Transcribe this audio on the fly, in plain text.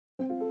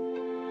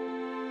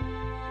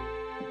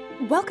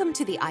Welcome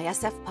to the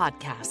ISF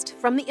podcast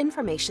from the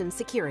Information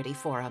Security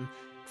Forum,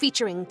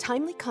 featuring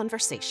timely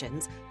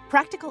conversations,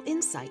 practical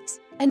insights,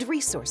 and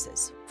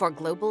resources for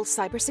global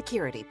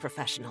cybersecurity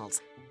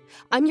professionals.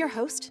 I'm your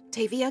host,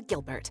 Tavia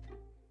Gilbert.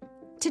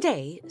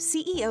 Today,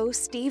 CEO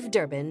Steve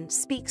Durbin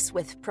speaks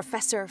with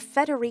Professor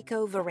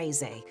Federico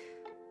Varese,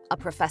 a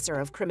professor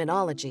of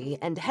criminology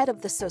and head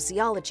of the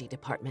sociology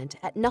department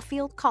at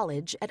Nuffield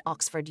College at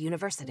Oxford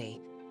University.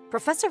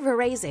 Professor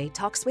Varese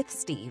talks with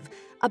Steve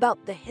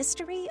about the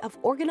history of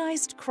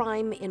organized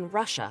crime in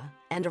Russia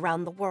and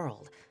around the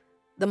world,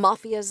 the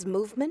mafia's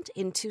movement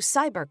into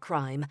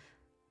cybercrime,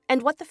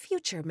 and what the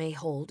future may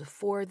hold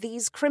for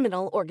these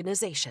criminal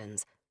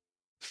organizations.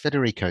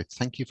 Federico,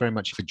 thank you very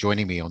much for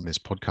joining me on this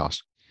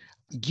podcast.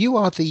 You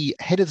are the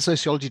head of the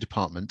sociology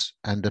department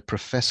and a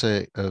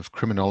professor of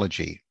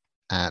criminology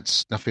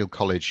at Nuffield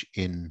College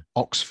in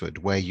Oxford,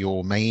 where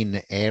your main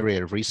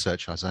area of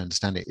research, as I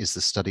understand it, is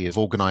the study of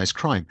organized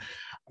crime.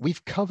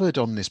 We've covered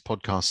on this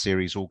podcast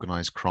series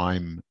organized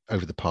crime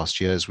over the past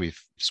years. We've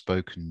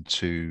spoken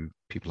to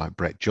people like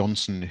Brett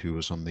Johnson, who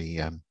was on the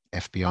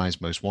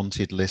FBI's most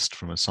wanted list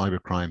from a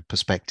cybercrime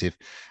perspective.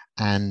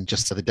 And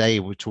just the other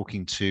day, we're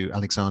talking to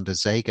Alexander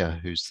Zager,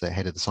 who's the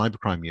head of the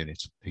cybercrime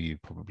unit, who you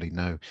probably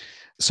know.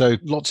 So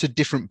lots of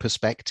different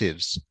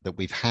perspectives that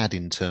we've had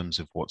in terms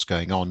of what's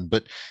going on.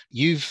 But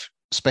you've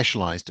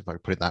specialized, if I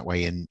put it that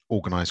way, in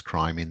organized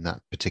crime in that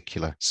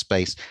particular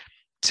space.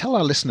 Tell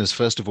our listeners,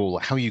 first of all,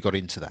 how you got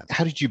into that.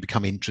 How did you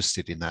become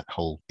interested in that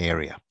whole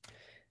area?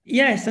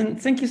 Yes,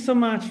 and thank you so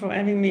much for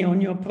having me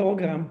on your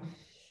program.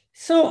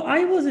 So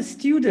I was a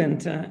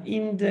student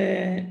in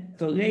the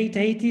late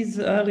 80s,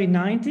 early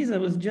 90s. I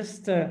was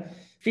just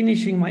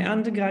finishing my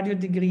undergraduate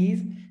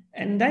degrees.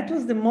 And that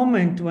was the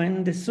moment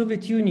when the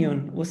Soviet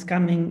Union was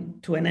coming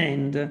to an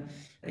end.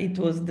 It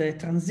was the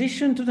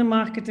transition to the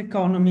market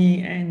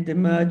economy and the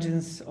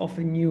emergence of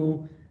a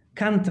new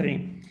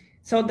country.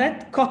 So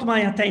that caught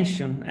my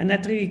attention, and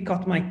that really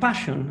caught my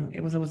passion.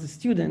 I was a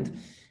student.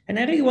 And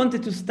I really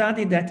wanted to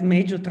study that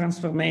major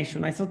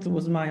transformation. I thought it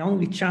was my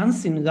only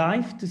chance in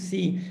life to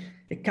see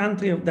a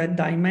country of that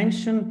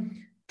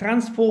dimension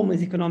transform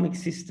its economic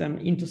system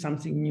into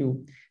something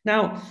new.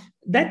 Now,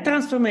 that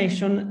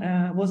transformation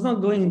was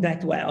not going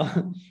that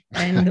well.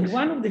 And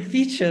one of the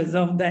features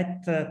of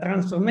that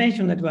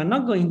transformation that were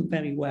not going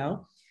very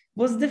well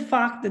was the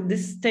fact that the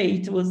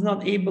state was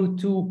not able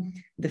to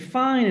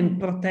define and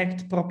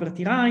protect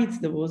property rights.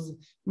 There was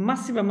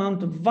massive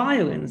amount of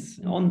violence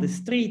on the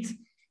streets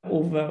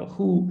over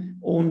who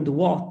owned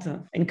what,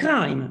 and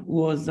crime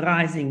was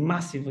rising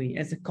massively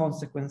as a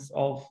consequence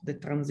of the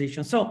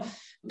transition. So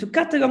to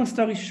cut a long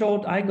story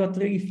short, I got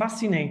really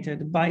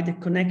fascinated by the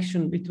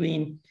connection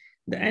between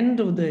the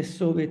end of the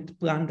Soviet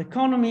planned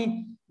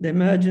economy, the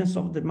emergence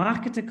of the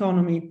market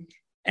economy,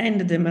 and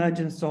the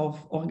emergence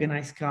of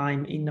organized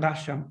crime in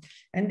Russia.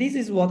 And this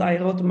is what I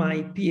wrote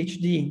my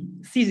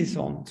PhD thesis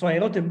on. So I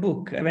wrote a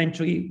book,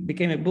 eventually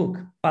became a book,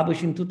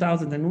 published in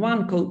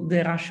 2001 called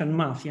The Russian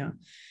Mafia.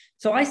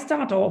 So I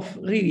start off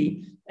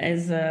really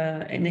as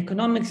an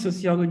economic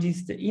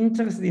sociologist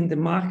interested in the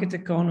market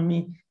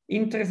economy,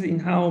 interested in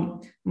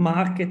how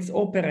markets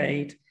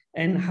operate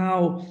and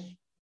how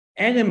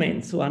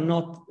elements who are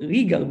not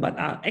legal but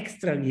are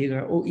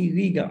extra-legal or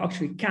illegal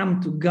actually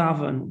come to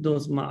govern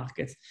those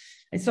markets.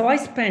 And so I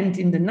spent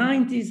in the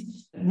 90s,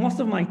 most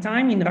of my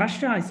time in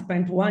Russia. I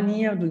spent 1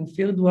 year doing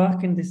field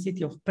work in the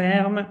city of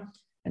Perm,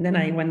 and then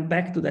I went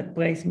back to that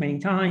place many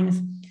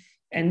times.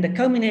 And the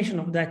culmination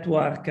of that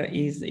work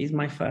is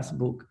my first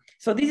book.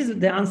 So this is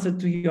the answer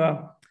to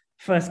your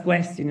first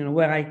question,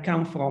 where I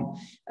come from.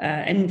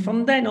 And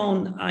from then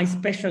on, I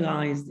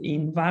specialized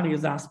in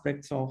various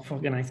aspects of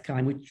organized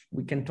crime, which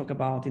we can talk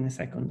about in a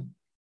second.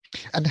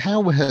 And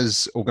how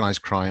has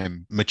organized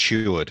crime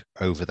matured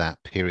over that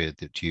period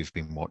that you've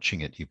been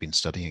watching it, you've been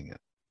studying it?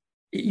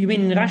 You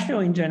mean in Russia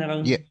or in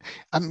general? Yeah,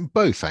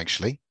 both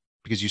actually.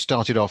 Because you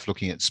started off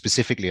looking at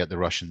specifically at the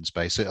Russian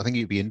space. So I think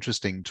it'd be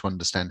interesting to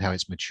understand how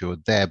it's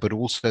matured there, but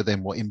also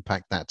then what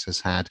impact that has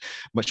had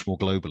much more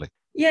globally.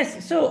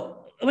 Yes.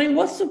 So,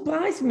 what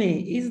surprised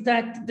me is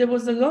that there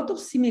was a lot of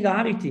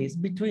similarities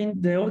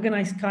between the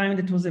organized crime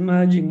that was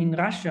emerging in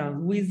Russia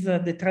with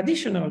the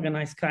traditional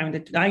organized crime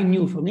that I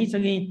knew from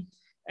Italy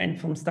and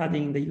from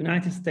studying the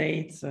United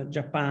States,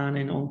 Japan,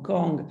 and Hong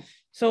Kong.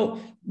 So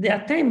the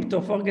attempt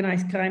of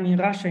organized crime in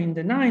Russia in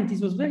the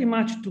 90s was very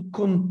much to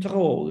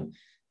control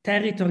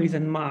territories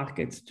and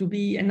markets, to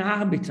be an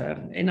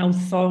arbiter, an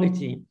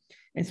authority,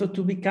 and so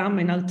to become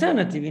an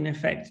alternative, in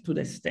effect, to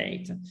the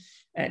state.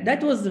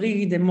 That was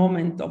really the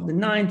moment of the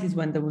 90s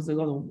when there was a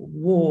lot of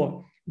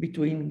war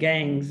between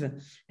gangs.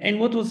 And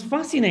what was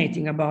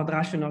fascinating about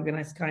Russian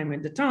organized crime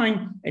at the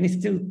time, and it's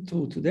still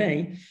true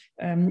today,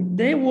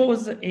 there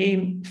was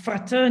a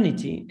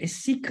fraternity, a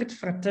secret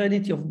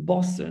fraternity of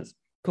bosses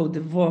called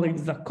the Dvorik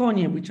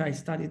Zakonie, which I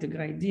studied a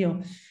great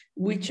deal,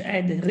 which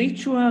had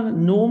ritual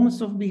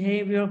norms of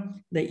behavior.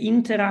 They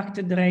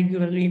interacted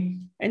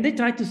regularly, and they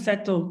tried to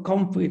settle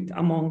conflict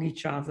among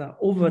each other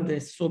over the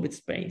Soviet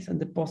space and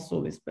the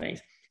post-Soviet space.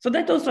 So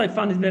that also I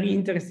found it very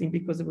interesting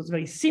because it was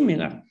very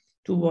similar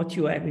to what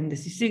you have in the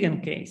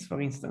Sicilian case,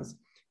 for instance.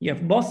 You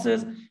have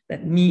bosses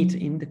that meet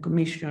in the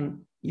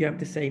commission. You have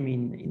the same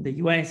in the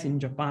US, in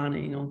Japan,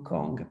 and in Hong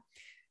Kong.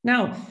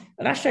 Now,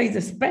 Russia is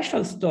a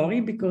special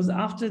story because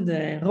after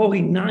the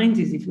roaring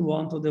 90s, if you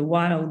want, or the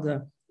wild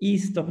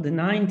east of the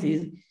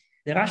 90s,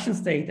 the Russian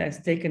state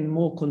has taken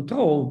more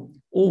control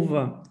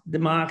over the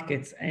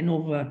markets and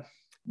over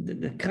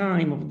the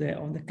crime of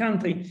the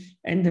country,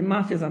 and the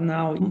mafias are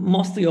now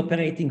mostly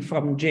operating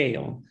from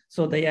jail.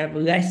 So they have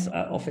less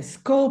of a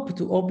scope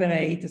to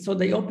operate. So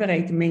they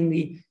operate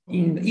mainly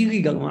in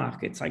illegal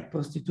markets like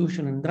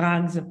prostitution and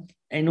drugs,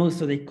 and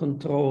also they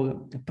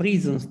control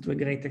prisons to a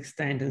great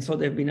extent. And so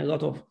there have been a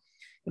lot of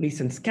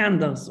recent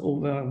scandals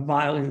over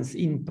violence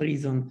in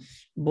prison,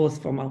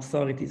 both from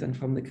authorities and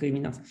from the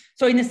criminals.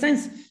 So in a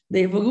sense, the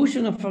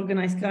evolution of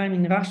organized crime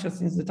in Russia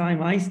since the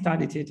time I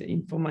studied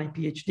it for my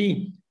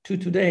PhD to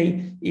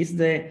today is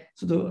the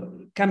sort of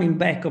coming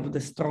back of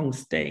the strong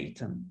state,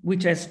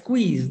 which has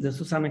squeezed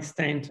to some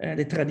extent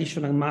the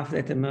traditional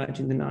mafia that emerged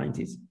in the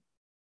 90s.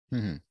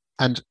 Mm-hmm.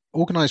 And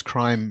organized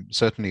crime,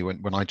 certainly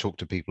when I talk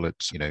to people at,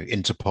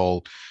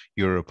 Interpol,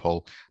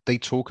 Europol, they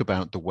talk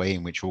about the way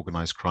in which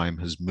organized crime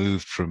has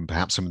moved from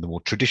perhaps some of the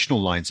more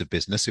traditional lines of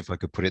business, if I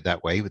could put it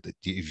that way, that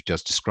you've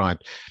just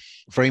described,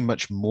 very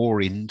much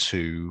more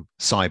into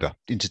cyber,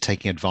 into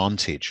taking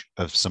advantage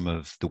of some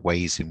of the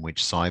ways in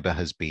which cyber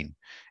has been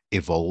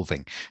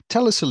evolving.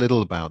 Tell us a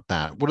little about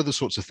that. What are the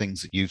sorts of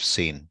things that you've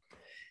seen?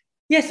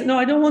 Yes, no,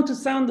 I don't want to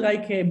sound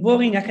like a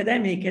boring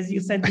academic. As you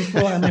said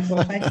before, I'm a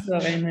professor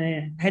and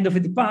a head of a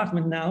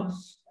department now.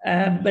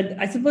 But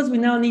I suppose we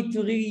now need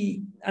to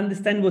really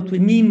understand what we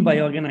mean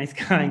by organized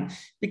crime,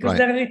 because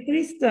there are at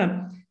least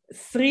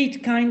three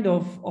kind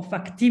of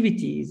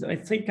activities, or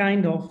three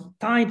kind of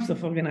types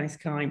of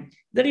organized crime.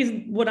 There is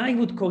what I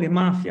would call a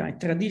mafia, a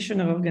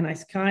traditional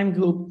organized crime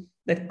group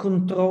that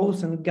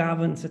controls and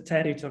governs a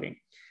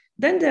territory.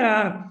 Then there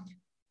are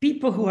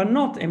people who are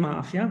not a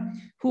mafia,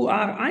 who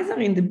are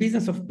either in the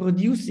business of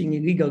producing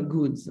illegal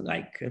goods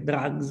like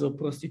drugs or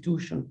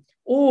prostitution,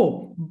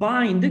 or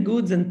buying the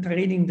goods and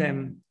trading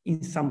them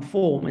in some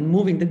form and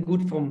moving the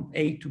good from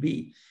A to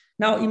B.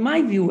 Now, in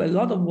my view, a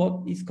lot of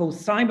what is called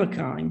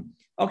cybercrime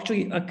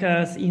actually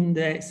occurs in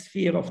the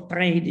sphere of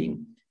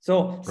trading.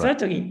 So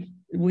certainly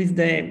with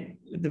the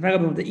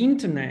development of the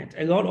internet,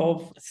 a lot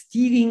of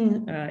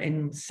stealing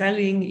and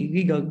selling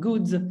illegal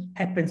goods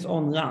happens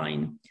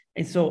online.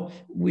 And so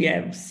we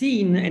have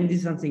seen, and this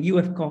is something you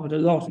have covered a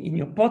lot in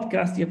your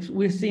podcast,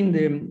 we've seen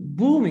the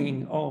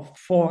booming of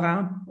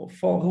fora or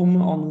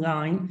forum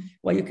online,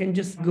 where you can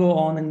just go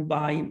on and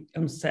buy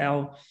and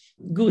sell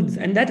goods.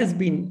 And that has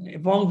been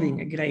evolving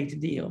a great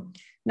deal.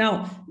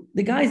 Now,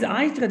 the guys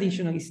I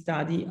traditionally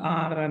study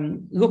are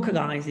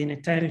localized in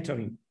a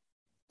territory.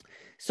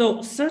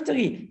 So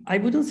certainly, I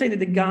wouldn't say that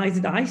the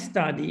guys that I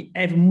study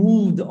have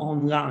moved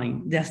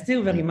online. They're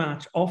still very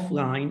much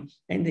offline,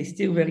 and they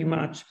still very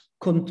much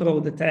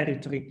control the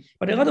territory.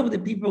 But a lot of the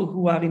people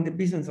who are in the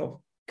business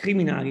of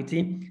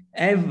criminality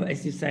have,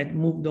 as you said,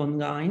 moved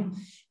online.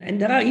 And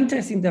there are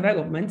interesting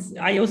developments.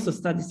 I also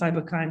study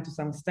cybercrime to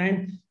some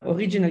extent.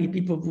 Originally,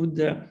 people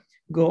would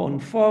go on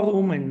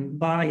forum and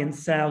buy and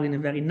sell in a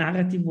very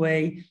narrative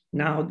way.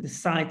 Now the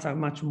sites are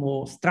much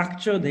more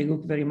structured. They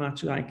look very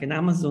much like an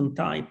Amazon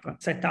type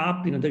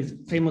setup. There's a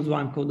famous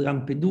one called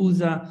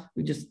Lampedusa.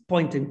 You just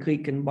point and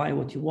click and buy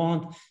what you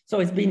want.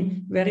 So it's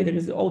been there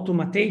is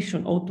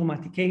automatication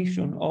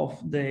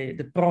of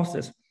the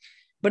process.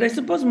 But I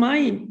suppose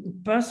my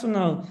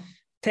personal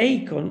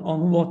take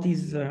on what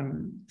is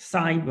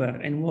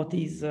cyber and what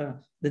is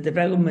the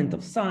development of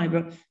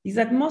cyber is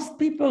that most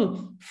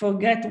people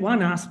forget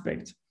one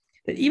aspect,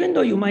 that even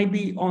though you might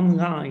be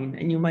online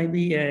and you might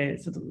be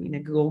sort of in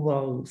a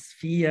global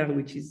sphere,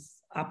 which is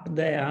up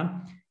there,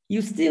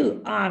 you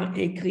still are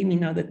a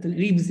criminal that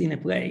lives in a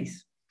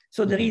place.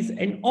 So there is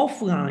an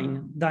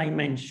offline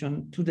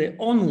dimension to the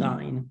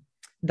online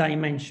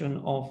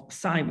dimension of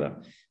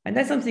cyber. And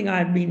that's something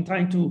I've been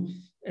trying to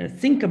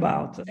think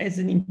about as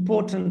an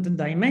important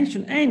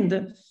dimension.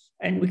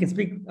 And we can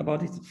speak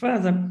about it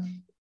further.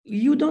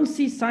 You don't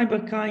see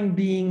cybercrime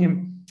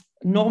being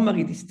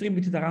normally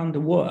distributed around the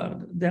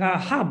world. There are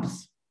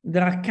hubs,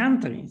 there are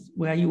countries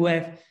where you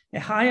have a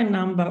higher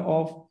number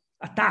of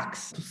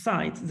attacks to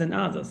sites than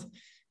others.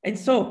 And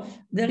so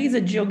there is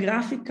a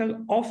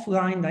geographical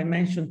offline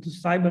dimension to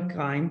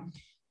cybercrime,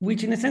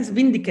 which in a sense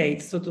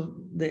vindicates sort of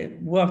the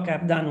work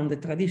I've done on the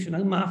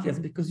traditional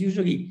mafias, because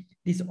usually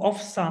these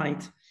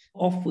offline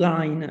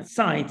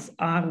sites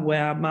are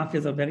where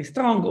mafias are very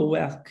strong or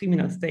where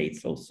criminal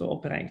states also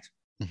operate.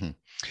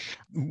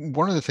 Mm-hmm.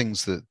 One of the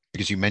things that,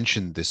 because you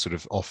mentioned this sort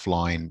of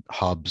offline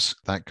hubs,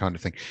 that kind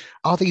of thing,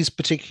 are these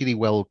particularly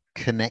well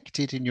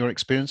connected in your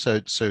experience?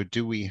 So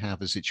do we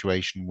have a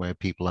situation where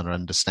people are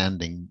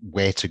understanding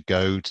where to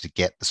go to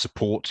get the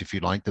support, if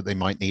you like, that they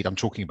might need? I'm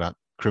talking about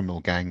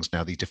criminal gangs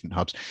now, these different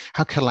hubs.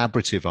 How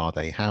collaborative are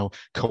they? How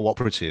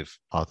cooperative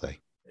are they?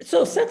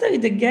 So certainly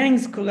the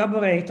gangs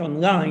collaborate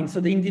online. So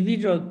the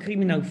individual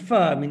criminal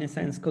firm, in a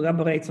sense,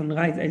 collaborates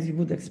online as you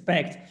would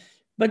expect.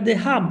 But the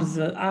hubs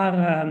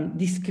are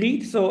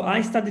discrete. So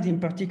I studied in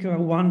particular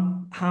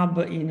one hub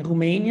in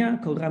Romania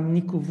called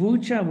Râmnicu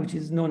Vâlcea, which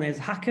is known as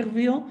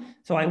Hackerville.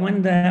 So I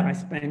went there, I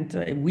spent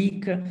a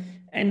week,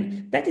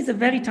 and that is a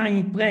very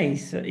tiny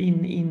place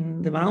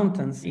in the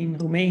mountains in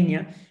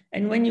Romania.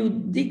 And when you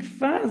dig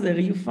further,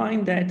 you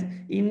find that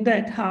in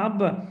that hub,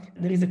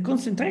 there is a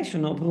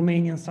concentration of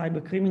Romanian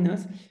cyber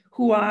criminals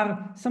who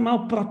are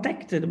somehow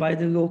protected by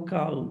the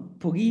local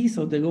police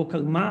or the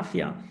local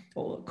mafia,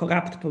 or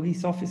corrupt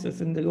police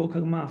officers in the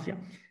local mafia.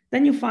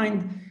 Then you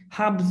find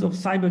hubs of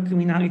cyber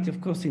criminality,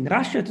 of course, in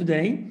Russia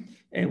today,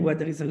 where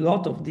there is a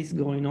lot of this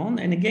going on.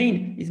 And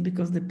again, it's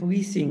because the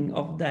policing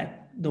of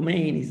that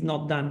domain is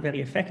not done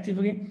very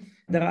effectively.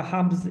 There are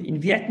hubs in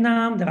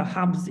Vietnam, there are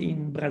hubs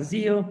in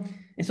Brazil.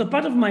 And so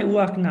part of my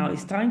work now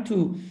is trying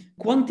to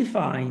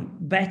quantify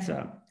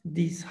better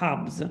these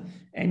hubs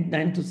and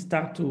then to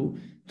start to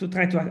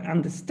try to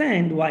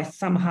understand why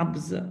some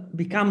hubs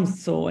become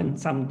so and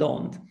some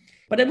don't.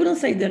 But I wouldn't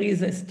say there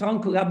is a strong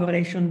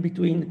collaboration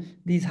between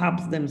these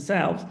hubs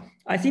themselves.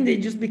 I think they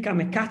just become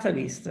a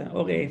catalyst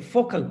or a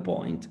focal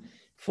point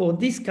for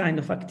this kind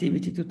of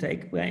activity to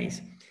take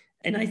place.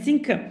 And I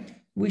think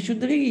we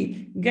should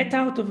really get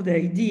out of the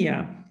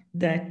idea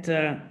that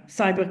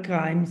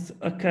cybercrimes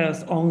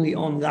occurs only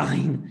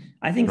online.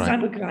 I think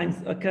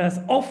cybercrimes occurs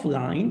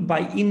offline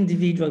by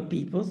individual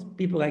people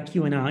like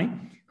you and I,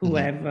 who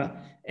have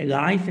a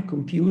life, a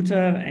computer,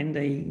 and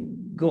they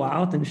go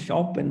out and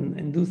shop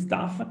and do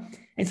stuff.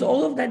 And so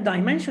all of that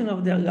dimension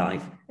of their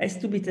life has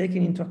to be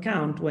taken into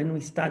account when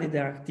we study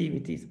their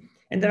activities.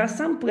 And there are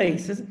some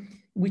places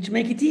which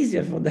make it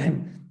easier for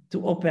them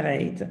to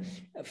operate,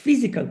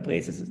 physical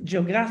places,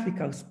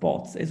 geographical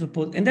spots, as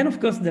opposed. And then, of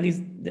course, there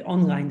is the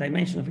online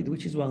dimension of it,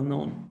 which is well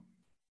known.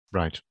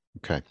 Right.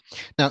 Okay.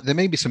 Now, there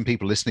may be some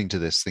people listening to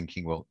this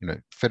thinking, well,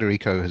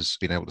 Federico has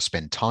been able to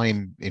spend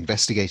time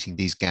investigating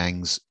these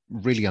gangs,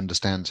 really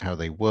understands how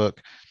they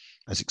work,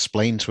 has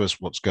explained to us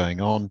what's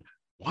going on.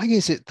 Why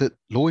is it that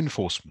law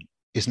enforcement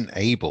isn't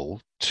able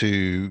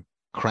to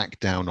crack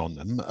down on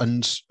them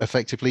and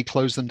effectively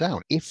close them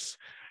down? If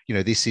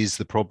this is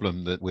the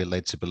problem that we're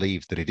led to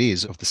believe that it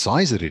is, of the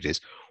size that it is,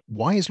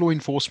 why is law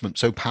enforcement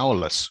so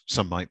powerless,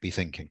 some might be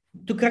thinking?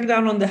 To crack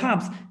down on the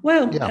hubs?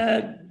 Well,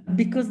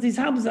 because these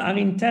hubs are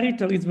in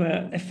territories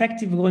where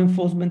effective law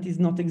enforcement is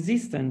not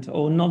existent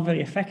or not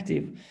very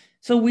effective.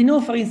 So we know,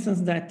 for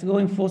instance, that law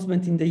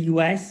enforcement in the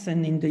US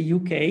and in the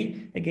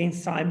UK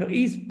against cyber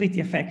is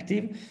pretty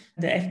effective.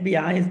 The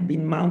FBI has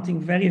been mounting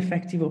very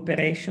effective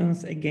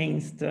operations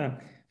against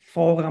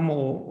forum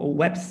or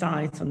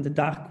websites on the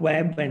dark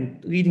web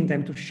and leading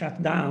them to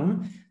shut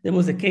down. There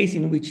was a case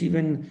in which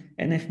even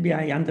an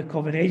FBI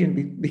undercover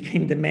agent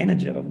became the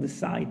manager of the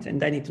site, and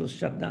then it was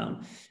shut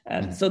down.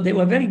 So they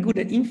were very good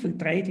at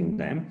infiltrating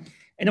them.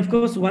 And of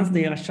course, once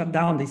they are shut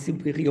down, they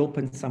simply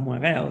reopen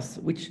somewhere else,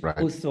 which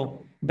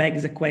also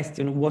begs the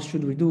question of what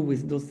should we do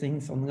with those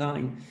things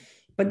online?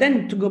 But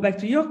then to go back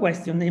to your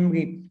question,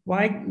 namely,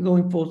 why law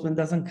enforcement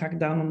doesn't crack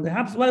down on the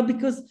hubs? Well,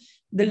 because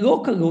the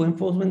local law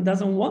enforcement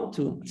doesn't want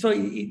to. So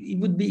it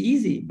would be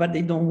easy, but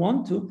they don't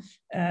want to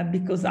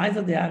because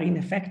either they are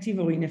ineffective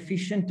or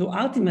inefficient, or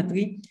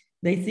ultimately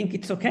they think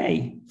it's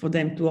okay for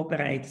them to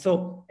operate.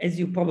 So as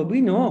you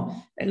probably know,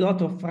 a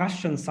lot of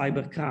Russian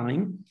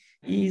cybercrime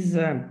is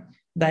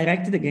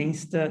directed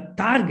against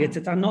targets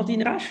that are not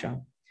in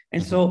Russia.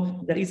 And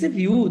so there is a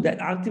view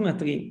that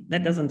ultimately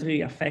that doesn't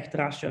really affect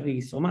Russia really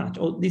so much,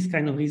 or this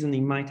kind of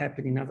reasoning might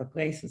happen in other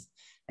places.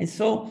 And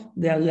so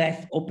they are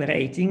left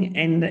operating,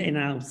 and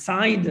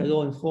outside the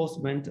law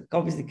enforcement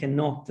obviously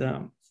cannot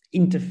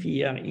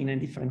interfere in a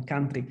different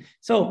country.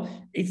 So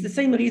it's the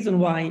same reason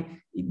why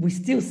we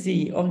still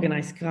see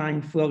organized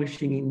crime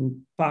flourishing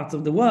in parts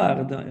of the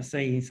world,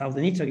 say in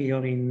Southern Italy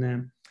or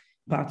in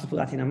parts of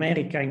Latin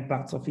America, in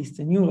parts of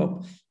Eastern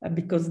Europe,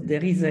 because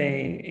there is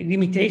a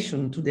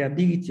limitation to the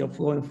ability of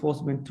law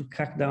enforcement to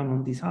crack down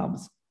on these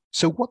hubs.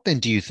 So what then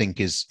do you think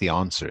is the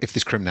answer if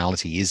this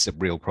criminality is a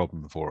real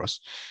problem for us?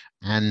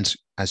 And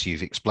as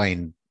you've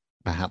explained,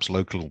 perhaps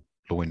local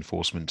law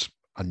enforcement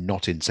are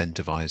not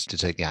incentivized to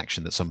take the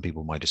action that some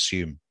people might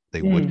assume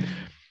they would.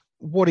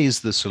 What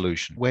is the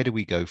solution? Where do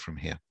we go from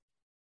here?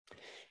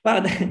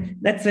 Well,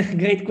 that's a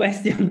great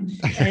question,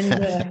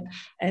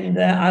 and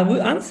I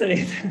will answer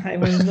it. I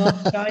will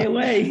not shy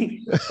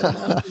away from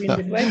answering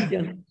the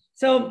question.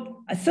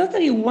 So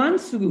certainly one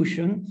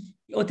solution,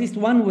 or at least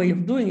one way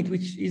of doing it,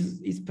 which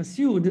is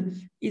pursued,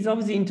 is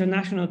obviously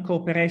international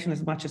cooperation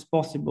as much as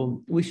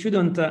possible. We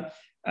shouldn't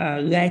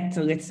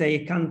let's say,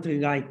 a country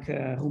like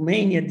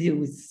Romania deal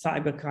with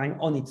cybercrime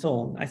on its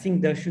own. I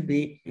think there should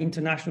be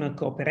international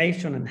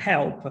cooperation and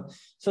help.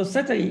 So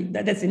certainly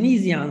that's an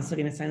easy answer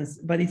in a sense,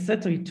 but it's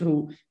certainly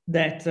true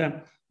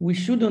that we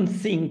shouldn't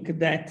think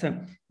that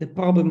the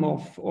problem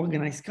of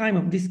organized crime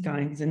of this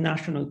kind is a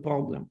national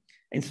problem.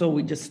 And so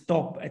we just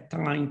stop at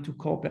trying to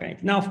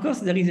cooperate. Now, of course,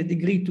 there is a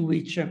degree to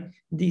which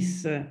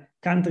these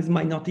countries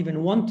might not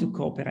even want to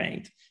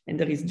cooperate, and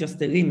there is just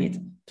a limit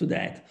to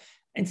that.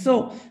 And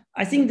so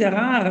I think there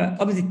are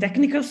obviously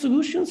technical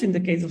solutions in the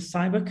case of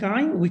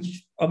cybercrime,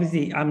 which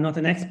obviously I'm not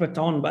an expert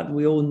on, but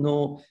we all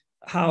know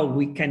how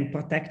we can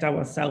protect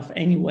ourselves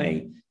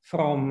anyway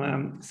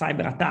from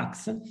cyber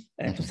attacks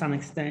to some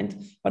extent.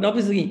 But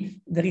obviously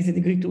there is a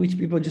degree to which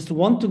people just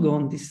want to go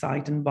on this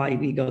site and buy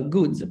legal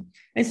goods.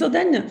 And so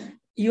then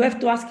you have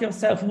to ask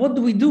yourself, what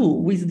do we do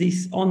with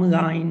these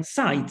online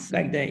sites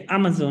like the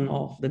Amazon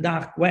of the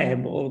dark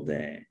web or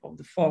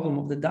the forum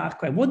of the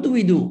dark web? What do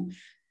we do?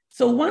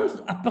 So one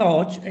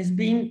approach has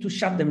been to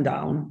shut them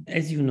down,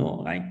 as you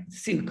know, right?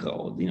 Silk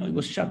Road, it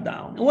was shut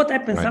down. And what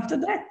happens after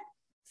that?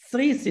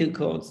 3 Silk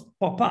Roads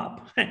pop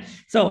up.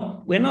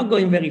 So we're not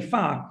going very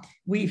far.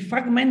 We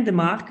fragment the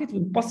market,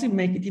 we possibly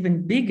make it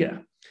even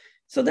bigger.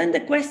 So then the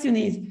question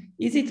is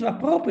it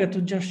appropriate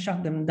to just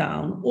shut them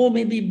down, or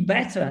maybe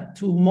better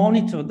to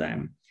monitor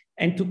them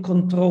and to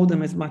control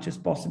them as much as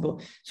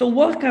possible? So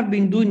work I've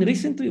been doing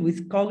recently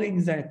with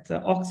colleagues at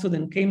Oxford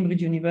and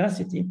Cambridge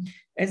University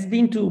has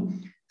been to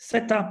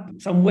set up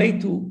some way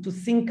to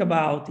think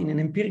about, in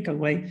an empirical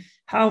way,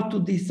 how to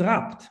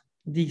disrupt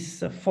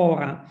these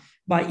fora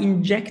by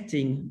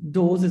injecting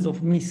doses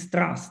of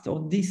mistrust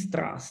or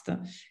distrust.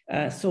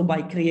 So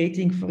by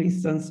creating, for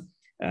instance,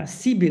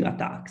 Sibyl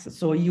attacks.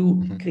 So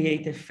you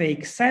create a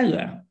fake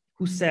seller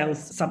who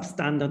sells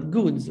substandard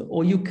goods,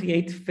 or you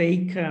create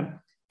fake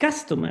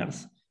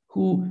customers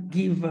who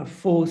give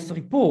false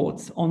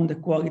reports on the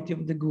quality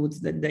of the goods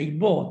that they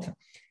bought.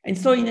 And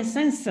so in a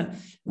sense,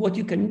 what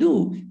you can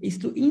do is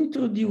to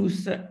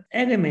introduce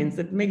elements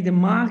that make the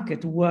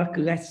market work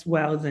less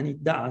well than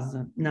it does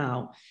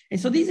now. And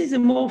so this is a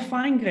more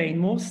fine-grained,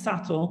 more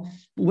subtle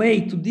way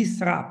to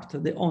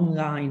disrupt the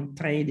online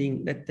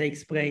trading that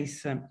takes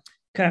place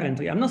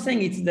currently. I'm not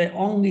saying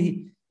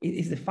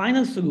it's the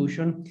final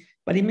solution,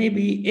 but it may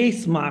be a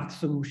smart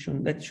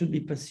solution that should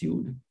be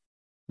pursued.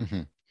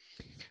 Mm-hmm.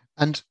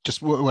 And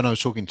just when I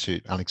was talking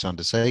to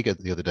Alexander Sager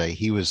the other day,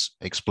 he was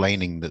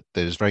explaining that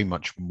there's very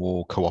much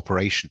more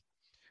cooperation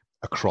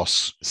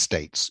across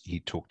states. He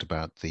talked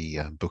about the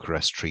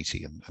Bucharest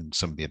Treaty and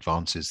some of the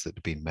advances that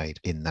have been made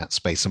in that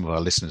space. Some of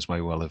our listeners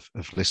may well have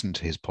listened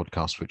to his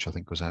podcast, which I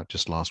think was out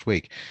just last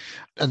week.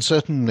 And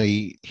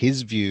certainly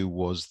his view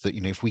was that,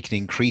 if we can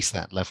increase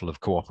that level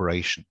of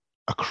cooperation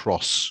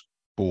across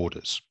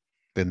borders,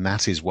 then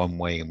that is one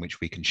way in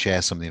which we can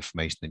share some of the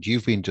information that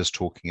you've been just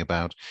talking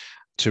about,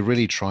 to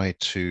really try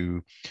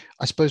to,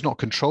 I suppose, not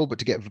control, but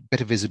to get a bit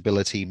of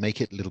visibility,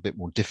 make it a little bit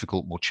more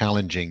difficult, more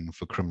challenging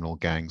for criminal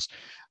gangs,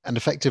 and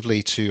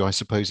effectively to, I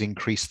suppose,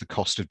 increase the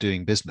cost of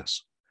doing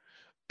business,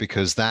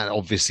 because that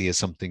obviously is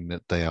something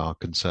that they are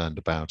concerned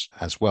about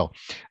as well.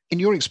 In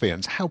your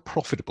experience, how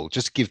profitable,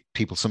 just to give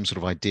people some sort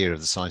of idea of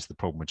the size of the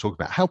problem we're talking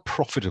about, how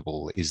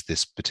profitable is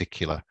this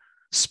particular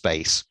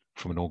space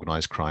from an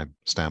organized crime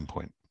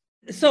standpoint?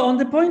 So on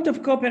the point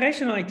of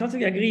cooperation, I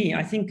totally agree.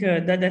 I think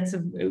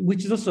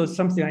which is also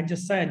something I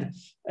just said.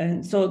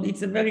 And so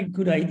it's a very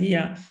good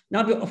idea.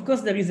 Now, of course,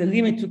 there is a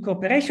limit to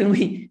cooperation.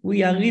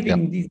 We are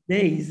living these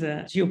days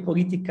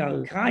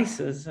geopolitical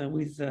crisis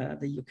with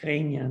the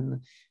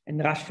Ukrainian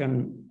and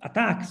Russian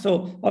attack.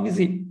 So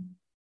obviously,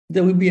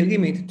 there will be a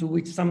limit to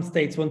which some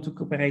states want to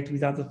cooperate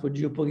with others for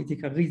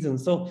geopolitical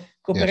reasons. So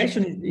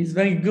cooperation is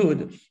very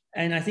good.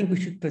 And I think we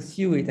should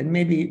pursue it, and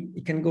maybe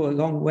it can go a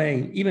long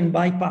way, even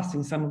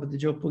bypassing some of the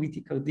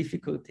geopolitical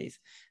difficulties.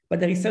 But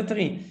there is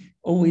certainly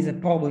always a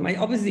problem.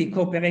 Obviously,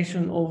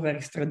 cooperation over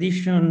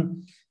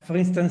extradition. For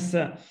instance,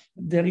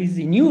 there is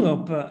in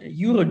Europe,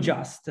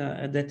 Eurojust,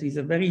 that is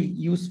a very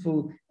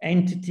useful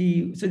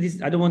entity. So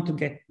I don't want to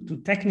get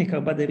too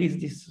technical, but there is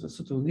this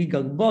sort of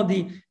legal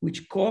body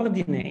which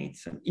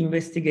coordinates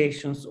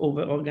investigations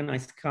over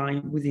organized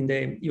crime within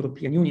the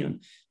European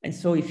Union. And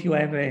so if you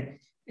have a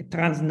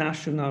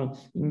transnational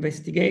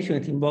investigation,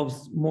 it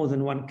involves more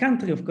than one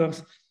country, of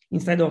course.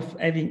 Instead of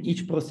having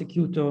each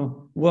prosecutor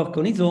work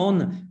on his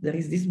own, there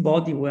is this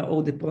body where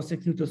all the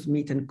prosecutors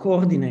meet and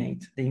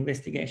coordinate the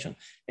investigation.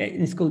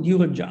 It's called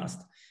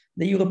Eurojust.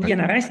 The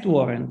European arrest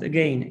warrant,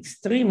 again,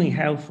 extremely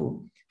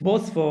helpful,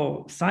 both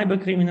for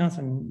cyber criminals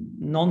and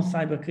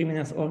non-cyber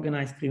criminals,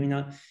 organized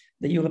criminals.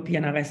 The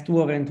European arrest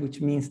warrant, which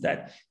means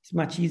that it's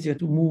much easier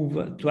to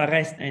move, to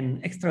arrest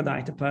and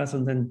extradite a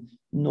person than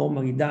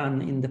normally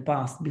done in the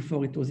past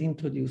before it was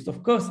introduced.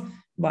 Of course,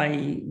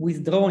 by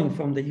withdrawing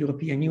from the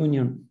European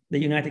Union, the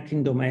United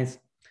Kingdom has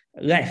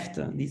left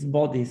these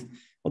bodies,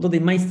 although they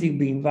might still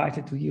be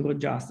invited to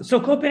Eurojust.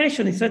 So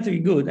cooperation is certainly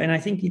good, and I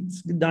think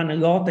it's done a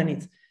lot, and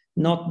it's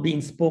not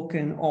being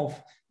spoken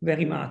of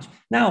very much.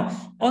 Now,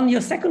 on your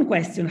second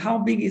question, how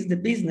big is the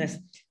business?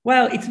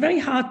 Well, it's very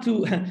hard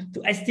to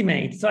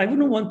estimate, so I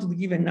wouldn't want to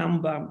give a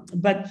number,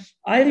 but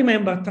I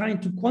remember trying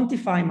to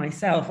quantify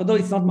myself, although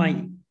it's not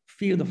my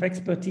field of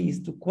expertise,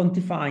 to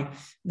quantify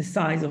the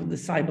size of the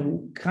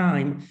cyber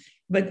crime.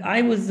 But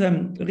I was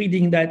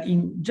reading that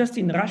just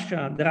in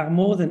Russia, there are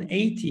more than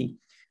 80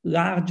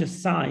 large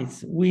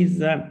sites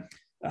with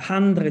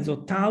hundreds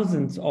or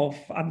thousands of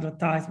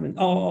advertisements,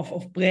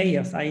 of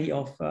players, i.e.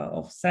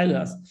 of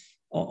sellers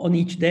on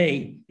each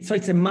day. So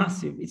it's a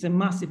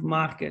massive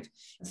market.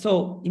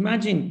 So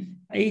imagine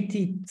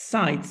 80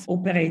 sites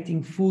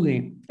operating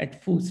fully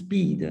at full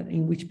speed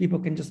in which people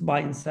can just buy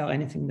and sell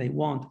anything they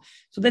want.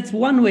 So that's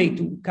one way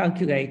to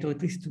calculate, or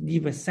at least to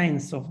give a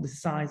sense of the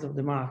size of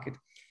the market.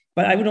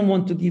 But I wouldn't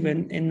want to give a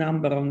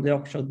number on the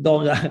actual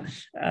dollar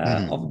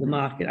of the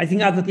market. I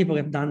think other people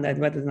have done that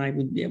better than I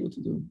would be able to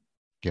do.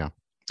 Yeah.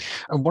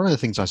 And one of the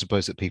things I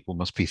suppose that people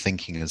must be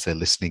thinking as they're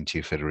listening to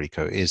you,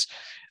 Federico, is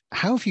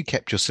how have you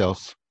kept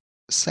yourself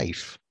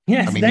safe?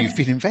 Yes, I mean, you've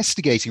been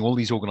investigating all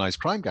these organized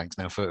crime gangs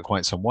now for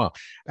quite some while.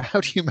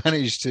 How do you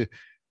manage to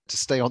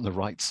stay on the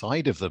right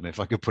side of them, if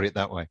I could put it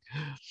that way?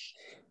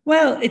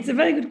 Well, it's a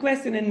very good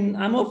question, and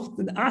I'm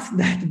often asked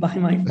that by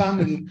my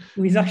family,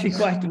 who is actually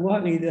quite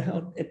worried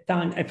at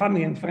times,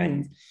 family and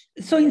friends.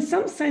 So in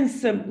some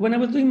sense, when I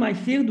was doing my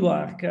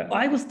fieldwork,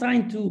 I was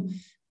trying to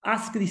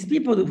ask these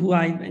people who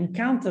I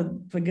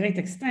encountered to a great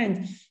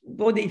extent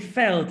what they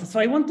felt.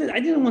 So I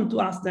didn't want to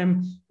ask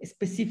them a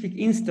specific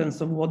instance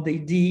of what they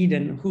did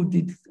and who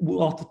did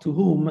what to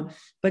whom,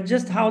 but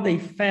just how they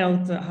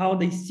felt, how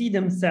they see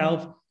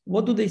themselves.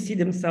 What do they see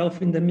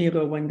themselves in the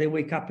mirror when they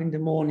wake up in the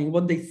morning?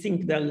 What they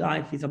think their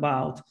life is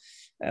about?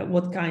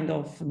 What kind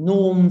of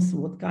norms,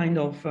 what kind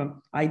of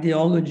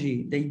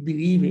ideology they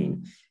believe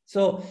in?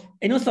 So,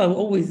 and also I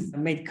always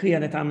made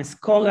clear that I'm a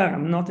scholar.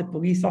 I'm not a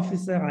police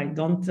officer. I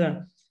don't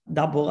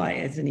double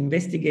as an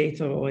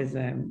investigator or as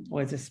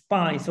a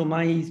spy. So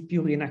mine is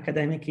purely an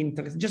academic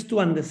interest, just to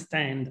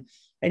understand.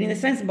 And in a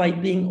sense, by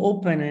being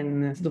open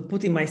and sort of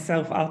putting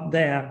myself out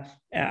there,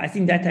 I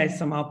think that has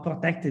somehow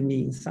protected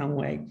me in some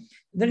way.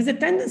 There is a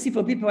tendency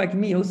for people like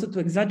me also to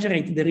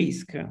exaggerate the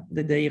risk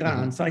that they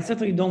run. So I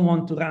certainly don't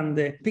want to run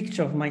the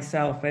picture of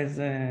myself as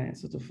a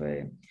sort of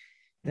the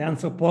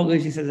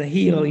anthropologist, as a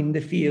hero in the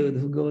field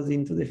who goes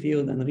into the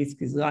field and risks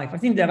his life. I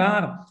think there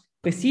are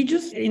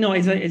procedures. You know,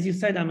 as you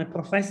said, I'm a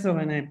professor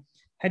and a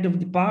head of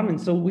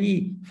department, so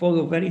we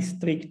follow very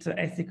strict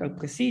ethical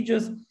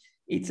procedures.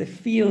 It's a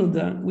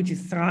field which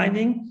is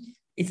thriving.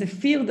 It's a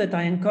field that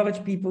I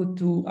encourage people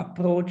to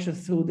approach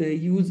through the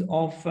use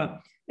of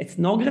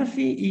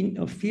ethnography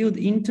in field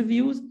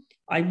interviews.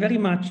 I very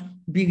much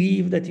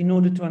believe that in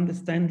order to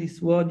understand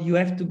this world, you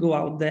have to go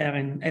out there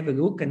and have a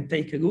look and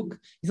take a look.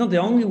 It's not the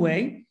only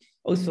way.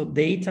 Also,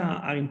 data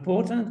are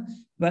important,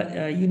 but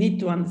you need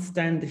to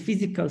understand the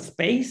physical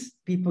space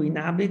people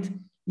inhabit.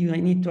 You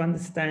need to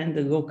understand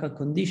the local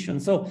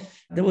conditions. So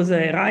there was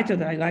a writer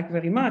that I like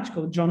very much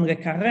called John Le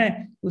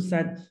Carré, who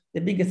said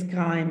the biggest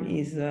crime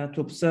is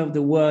to observe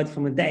the world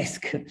from a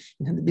desk,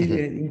 the biggest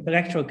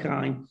intellectual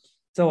crime.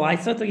 So I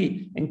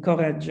certainly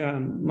encourage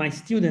my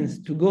students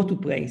to go to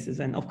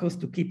places and, of course,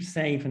 to keep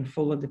safe and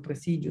follow the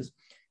procedures.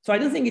 So I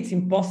don't think it's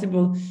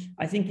impossible.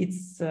 I think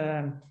it's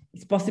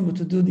possible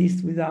to do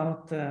this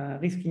without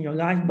risking your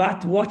life,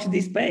 but watch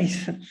this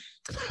space.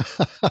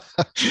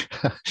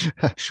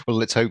 Well,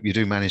 let's hope you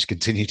do manage to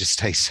continue to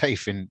stay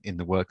safe in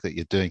the work that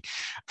you're doing.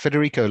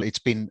 Federico, it's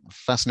been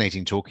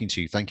fascinating talking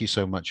to you. Thank you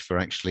so much for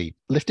actually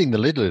lifting the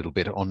lid a little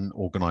bit on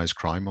organized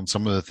crime, on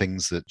some of the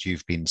things that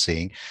you've been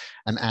seeing,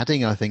 and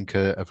adding, I think,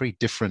 a very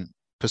different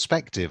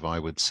perspective, I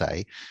would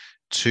say,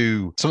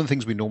 to some of the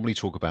things we normally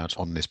talk about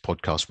on this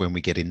podcast when we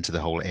get into the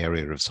whole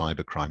area of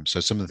cybercrime. So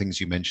some of the things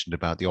you mentioned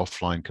about the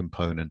offline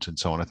component and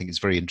so on, I think it's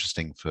very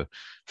interesting for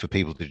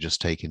people to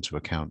just take into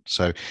account.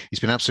 So it's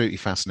been absolutely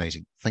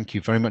fascinating. Thank you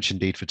very much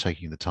indeed for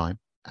taking the time.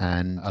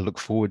 And I look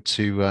forward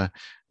to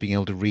being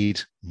able to read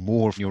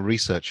more of your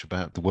research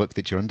about the work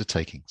that you're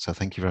undertaking. So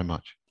thank you very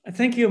much.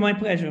 Thank you. My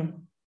pleasure.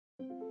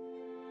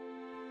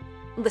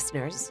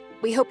 Listeners,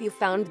 we hope you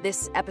found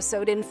this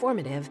episode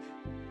informative.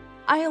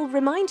 I'll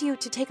remind you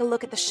to take a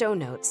look at the show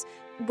notes,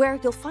 where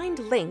you'll find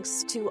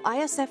links to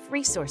ISF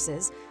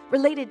resources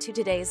related to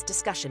today's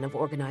discussion of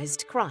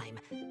organized crime,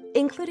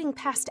 including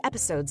past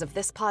episodes of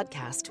this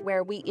podcast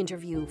where we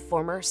interview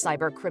former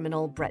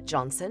cybercriminal Brett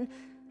Johnson,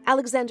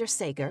 Alexander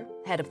Sager,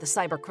 head of the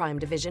Cybercrime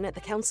Division at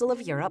the Council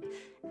of Europe,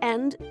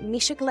 and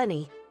Misha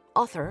Glenny,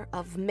 author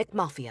of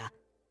McMafia.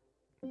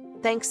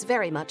 Thanks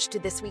very much to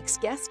this week's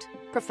guest,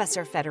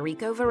 Professor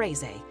Federico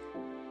Varese.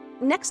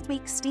 Next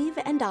week, Steve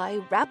and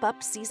I wrap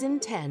up Season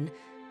 10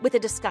 with a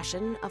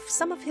discussion of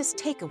some of his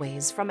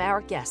takeaways from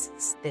our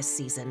guests this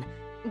season.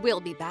 We'll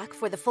be back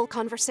for the full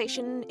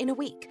conversation in a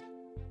week.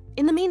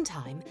 In the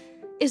meantime,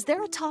 is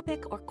there a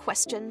topic or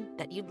question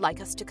that you'd like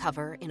us to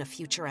cover in a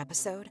future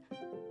episode?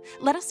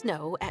 Let us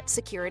know at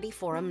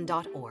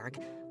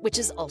securityforum.org, which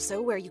is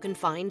also where you can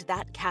find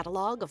that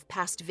catalog of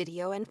past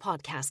video and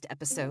podcast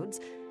episodes,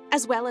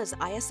 as well as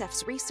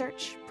ISF's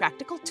research,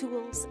 practical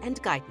tools,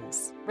 and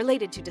guidance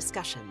related to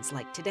discussions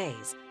like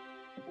today's.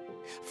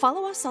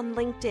 Follow us on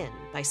LinkedIn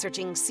by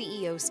searching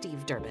CEO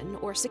Steve Durbin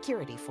or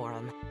Security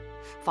Forum.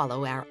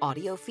 Follow our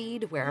audio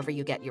feed wherever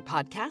you get your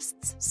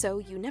podcasts so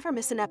you never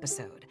miss an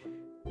episode.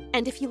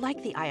 And if you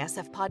like the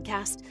ISF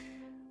podcast,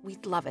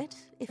 We'd love it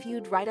if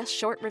you'd write us a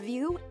short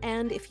review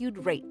and if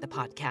you'd rate the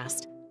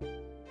podcast.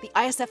 The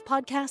ISF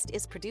podcast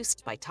is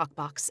produced by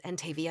Talkbox and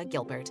Tavia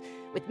Gilbert,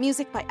 with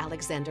music by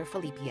Alexander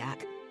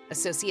Filipiak,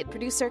 associate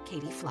producer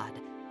Katie Flood,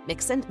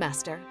 mix and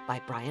master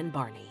by Brian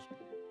Barney.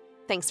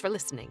 Thanks for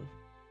listening.